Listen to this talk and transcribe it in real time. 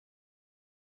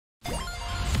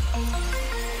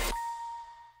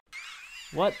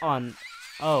What on...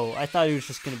 Oh, I thought it was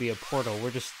just gonna be a portal.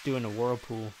 We're just doing a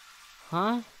whirlpool.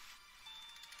 Huh?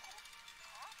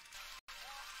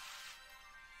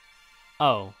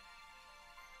 Oh.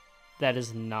 That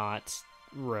is not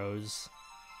Rose.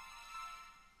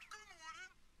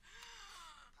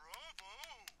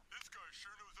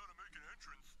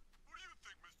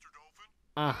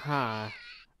 Uh-huh.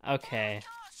 Okay.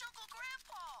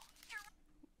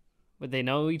 Would they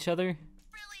know each other?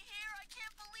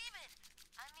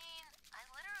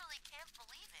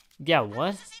 Yeah,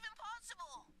 what?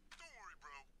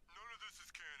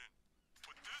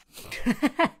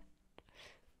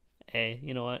 Hey,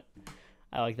 you know what?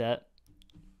 I like that.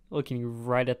 Looking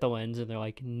right at the lens and they're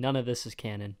like, none of this is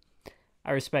canon.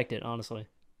 I respect it, honestly.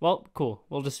 Well, cool.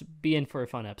 We'll just be in for a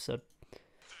fun episode.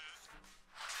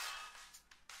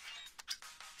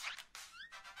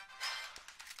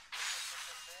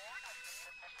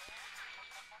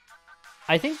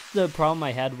 I think the problem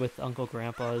I had with Uncle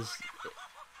Grandpa is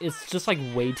it's just like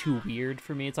way too weird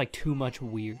for me. It's like too much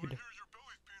weird.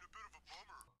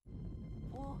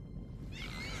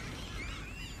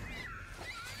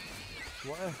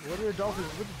 What are the dolphins?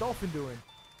 What's the dolphin doing?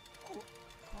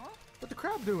 What's the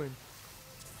crab doing?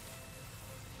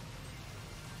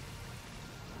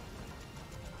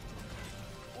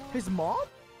 His mom?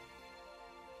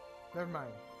 Never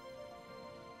mind.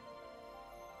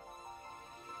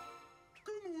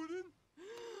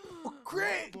 Oh,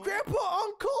 Grandpa,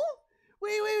 Uncle?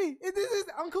 Wait. This is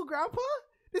Uncle Grandpa?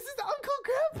 This is Uncle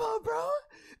Grandpa, bro.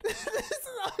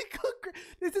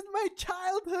 This is my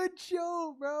childhood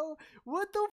show, bro.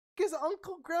 What the f is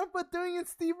Uncle Grandpa doing in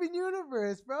Steven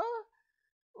Universe, bro?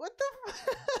 What the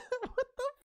what the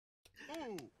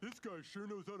Oh, this guy sure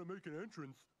knows how to make an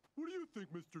entrance. What do you think,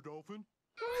 Mr. Dolphin?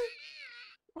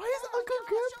 Why is Uncle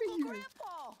Grandpa here?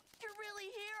 Grandpa, you're really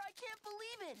here? I can't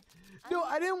believe it. No,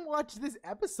 I didn't watch this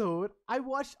episode. I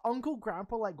watched Uncle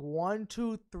Grandpa like 1,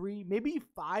 2, 3, maybe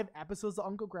 5 episodes of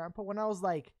Uncle Grandpa when I was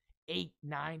like 8,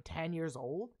 9, 10 years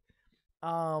old.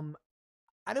 And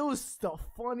it was the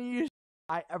funniest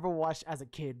I ever watched as a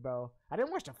kid, bro. I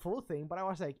didn't watch the full thing, but I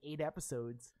watched like 8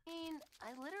 episodes. I mean, I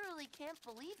literally can't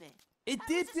believe it. It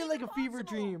did feel like a fever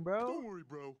dream, bro. Don't worry,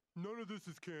 bro. None of this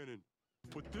is canon.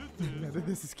 But this is... None of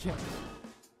this is canon.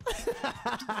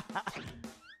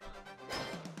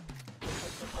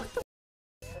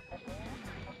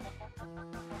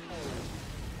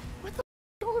 What the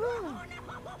going on?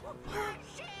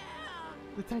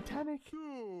 The Titanic? So,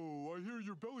 I hear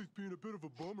your belly's being a bit of a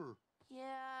bummer.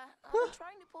 Yeah, I've been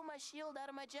trying to pull my shield out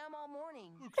of my gem all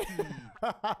morning. Look, Steve,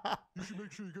 you should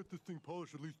make sure you get this thing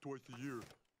polished at least twice a year.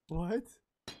 What?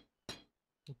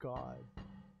 Oh, God.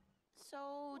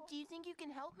 So, do you think you can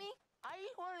help me? I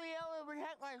just want to be able to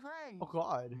protect my friends. Oh,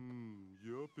 God.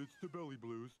 Yup, it's the belly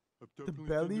blues. I've The definitely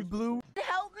belly seen this blue?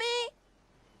 Help me?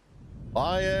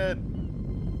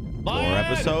 Lion! Lore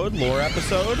episode?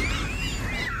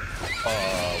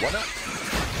 What not?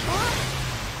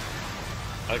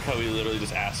 I like how we literally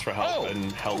just asked for help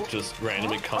and help just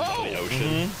randomly comes out of the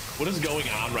ocean. What is going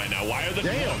on right now? Why are the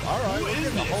Damn, alright, Who we're is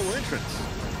getting the this? whole entrance.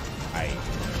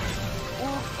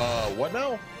 What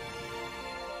now?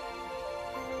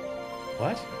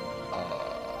 What?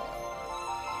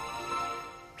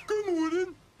 Good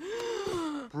morning!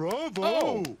 Bravo!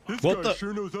 Oh, This what guy the-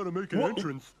 sure knows how to make an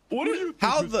entrance. What do are you think,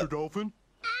 how Mr. the- Dolphin?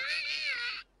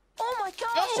 Oh my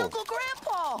gosh, Oh. Uncle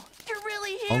Grandpa! You're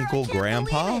really here? Uncle I can't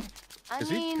Grandpa? believe it. I Is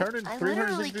he mean, turning I 360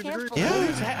 literally can't degrees? believe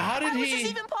Yeah. it. How did How is this he?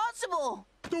 even possible?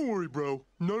 Don't worry, bro.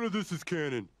 None of this is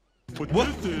canon. But What?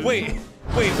 this is... Wait,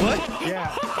 what?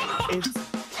 Yeah,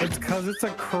 it's because it's a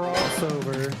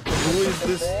crossover. Who is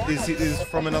this? Is he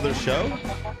from another show?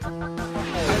 I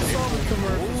saw the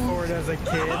commercials for it as a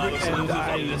kid,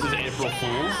 and This is April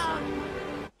Fool's.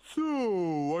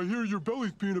 So, I hear your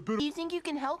belly's being a bit Do of... you think you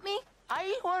can help me? I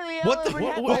just want to be able What to the?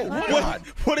 protect What? my friends.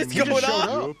 What is going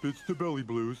on? Yup, it's the belly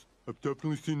blues. I've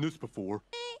definitely seen this before.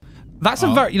 That's a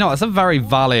very, that's a very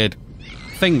valid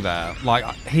thing there. Like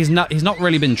he's not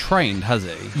really been trained, has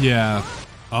he? Yeah.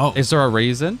 Oh, Is there a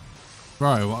reason?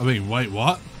 bro. I mean, wait,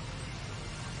 what?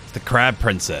 It's the Crab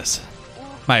Princess.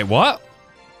 Mate, what?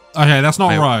 Okay, that's not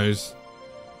Wait. Rose.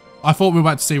 I thought we were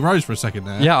about to see Rose for a second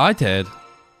there. Yeah, I did.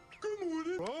 Good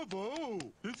morning. Bravo!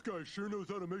 This guy sure knows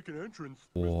how to make an entrance.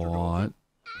 What?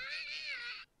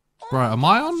 Bro, am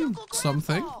I on Uncle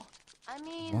something? Grandpa. I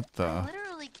mean, What the- I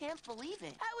literally can't believe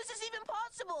it. How is this even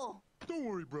possible? Don't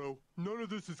worry, bro. None of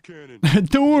this is canon.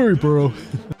 Don't worry, bro.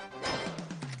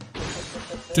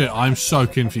 Dude, I'm so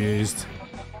confused.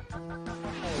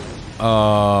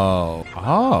 Oh.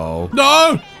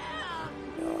 No!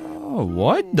 Oh,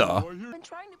 what the? I hear... I've been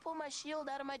trying to pull my shield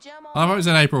out of my gem. I thought it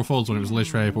said April Fool's when it was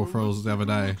literally April Fool's the other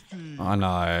day. I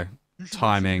know.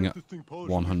 Timing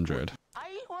 100.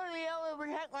 I just want to be able to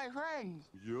protect my friends.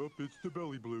 Yup, it's the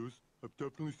belly blues. I've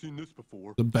definitely seen this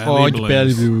before. The belly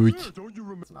blues. Don't you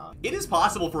remember? It is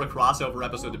possible for a crossover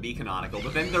episode to be canonical,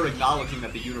 but then they're acknowledging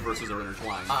that the universes are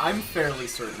intertwined. I'm fairly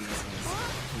certain this is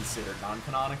considered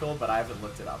non-canonical, but I haven't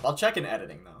looked it up. I'll check in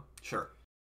editing, though. Sure.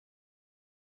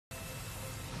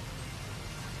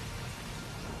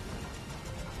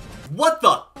 What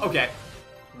the? Okay.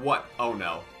 What? Oh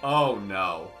no. Oh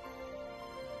no.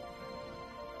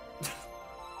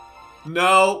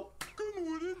 No.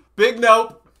 Big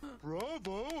nope.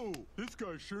 Bravo! This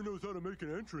guy sure knows how to make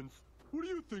an entrance. What do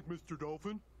you think, Mr.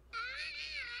 Dolphin?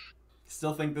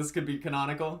 Still think this could be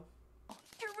canonical?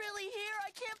 You're really here?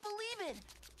 I can't believe it.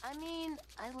 I mean,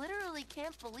 I literally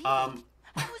can't believe it. How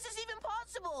is this even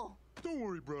possible? Don't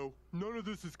worry, bro. None of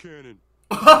this is canon.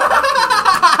 Alright,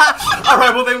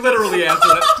 well, they literally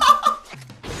answered it.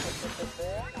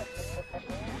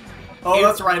 Oh,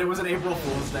 that's right. It was an April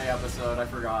Fool's Day episode. I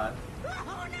forgot.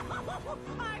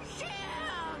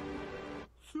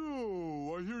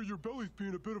 So, I hear your belly's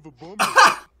being a bit of a bummer.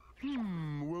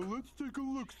 Well, let's take a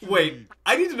look. Wait,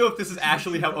 I need to know if this is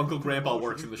actually how Uncle Grandpa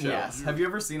works in the show. Yes. Have you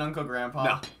ever seen Uncle Grandpa?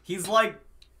 No. He's like...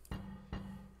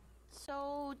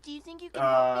 So, do you think you can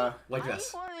help me? Like I this.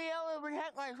 just want to be able to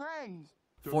protect my friends.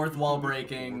 Fourth wall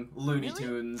breaking, Looney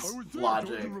Tunes,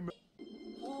 logic.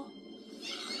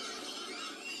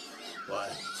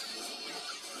 What?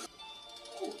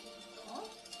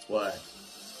 What?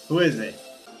 Who is it?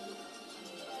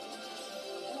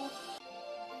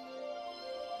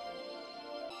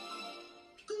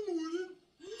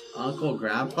 Uncle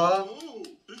Grandpa? Oh,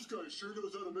 this guy sure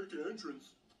knows how to make an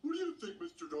entrance. What do you think,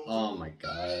 Mr. Dolphin? Oh my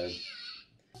god.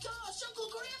 Gosh, Uncle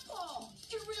Grandpa!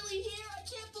 You're really here? I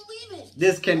can't believe it!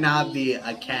 This cannot be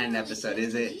a canon episode,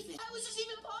 is it? How is this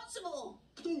even possible?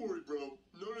 Don't worry, bro.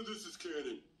 None of this is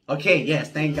canon. Okay, yes,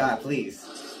 thank God, please.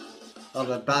 I was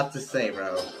about to say,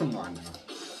 bro. Come on now.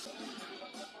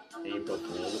 April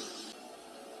Fools.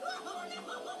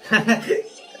 So, I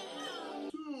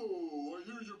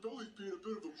hear your belly's being a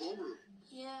bit of a bummer.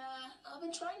 Yeah, I've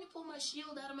been trying to pull my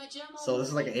shield out of my gem. So this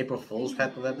is like an April Fool's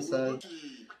type of episode?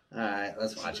 Alright,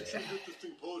 let's watch it.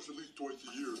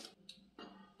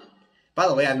 By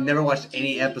the way, I've never watched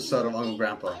any episode of Uncle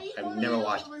Grandpa. I've never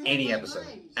watched any episode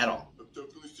at all. I've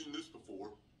definitely seen this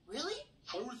before. Really?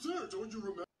 I was there, don't you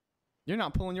remember? You're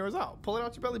not pulling yours out. Pull it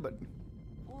out your belly button.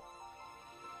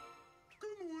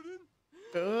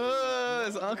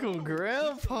 It's Uncle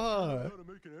Grandpa.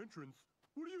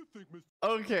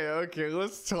 Okay,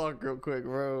 let's talk real quick,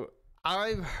 bro.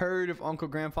 I've heard of Uncle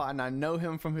Grandpa and I know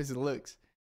him from his looks.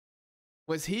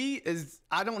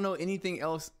 I don't know anything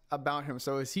else about him.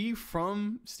 So is he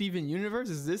from Steven Universe?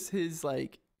 Is this his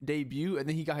like debut and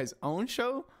then he got his own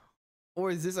show? Or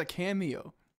is this a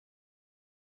cameo?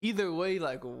 Either way,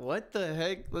 like what the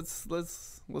heck? Let's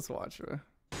watch, bro.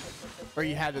 Or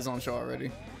he had his own show already.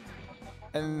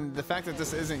 And the fact that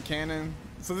this isn't canon,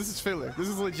 so this is filler. This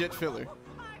is legit filler.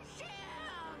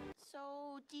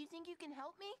 So, do you think you can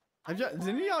help me? Did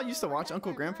any of y'all used to watch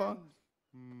Uncle Grandpa?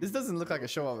 This doesn't look like a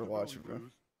show I would watch, bro.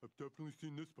 I've definitely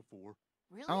seen this before.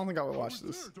 Really? I don't think I would watch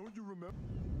this. Don't you remember?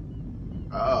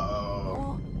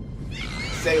 Uh-oh.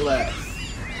 Say less.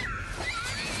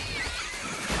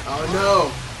 Oh no!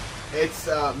 It's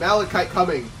Malachite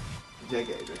coming.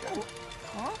 JK.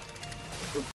 Huh?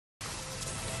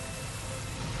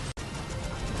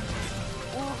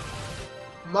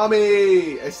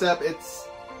 Mommy! Except it's,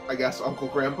 I guess, Uncle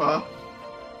Grandpa.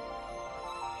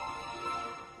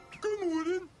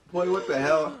 Boy, what the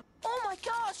hell? Oh my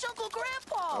gosh, Uncle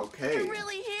Grandpa! Okay. You're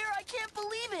really here? I can't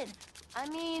believe it! I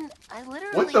mean, I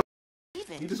literally What the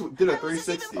believe it. You just did a How is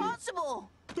this 360. even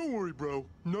possible? Don't worry, bro.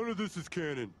 None of this is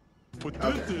canon. But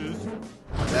this is...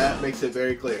 That makes it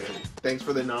very clear. Thanks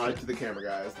for the nod to the camera,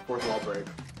 guys. The fourth wall break.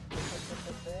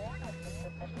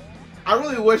 I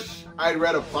really wish I'd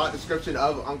read a plot description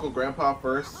of Uncle Grandpa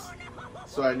first,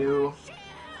 so I knew.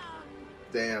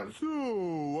 Damn.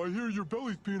 So, I hear your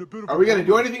belly's being a bit of Are we gonna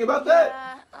do anything about that?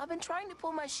 Yeah, I've been trying to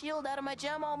pull my shield out of my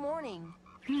gem all morning.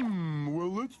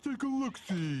 Well, let's take a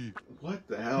look-see. What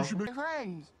the hell? You should make... My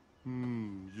friends.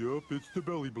 Yup, it's the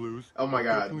belly blues. Oh my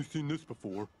god. I've definitely seen this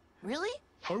before. Really?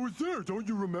 I was there, don't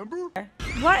you remember?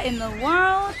 What in the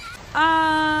world?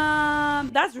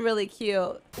 That's really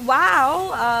cute.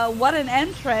 Wow, what an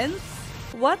entrance.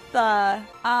 What the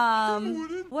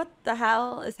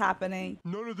hell is happening?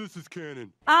 None of this is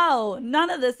canon. Oh, none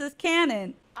of this is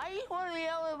canon. I just want to be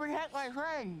able to protect my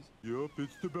friends. Yup,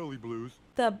 it's the belly blues.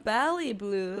 The belly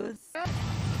blues.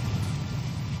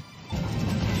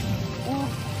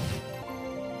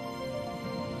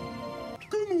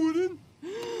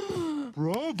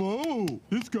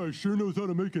 guy sure knows how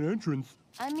to make an entrance.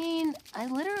 I mean, I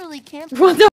literally can't.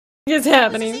 What the is How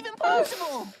happening? is this even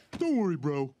possible? Don't worry,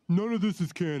 bro. None of this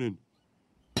is canon.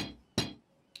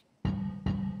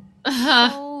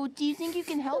 So, do you think you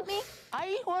can help me? I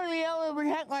just want to be able to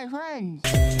protect my friends.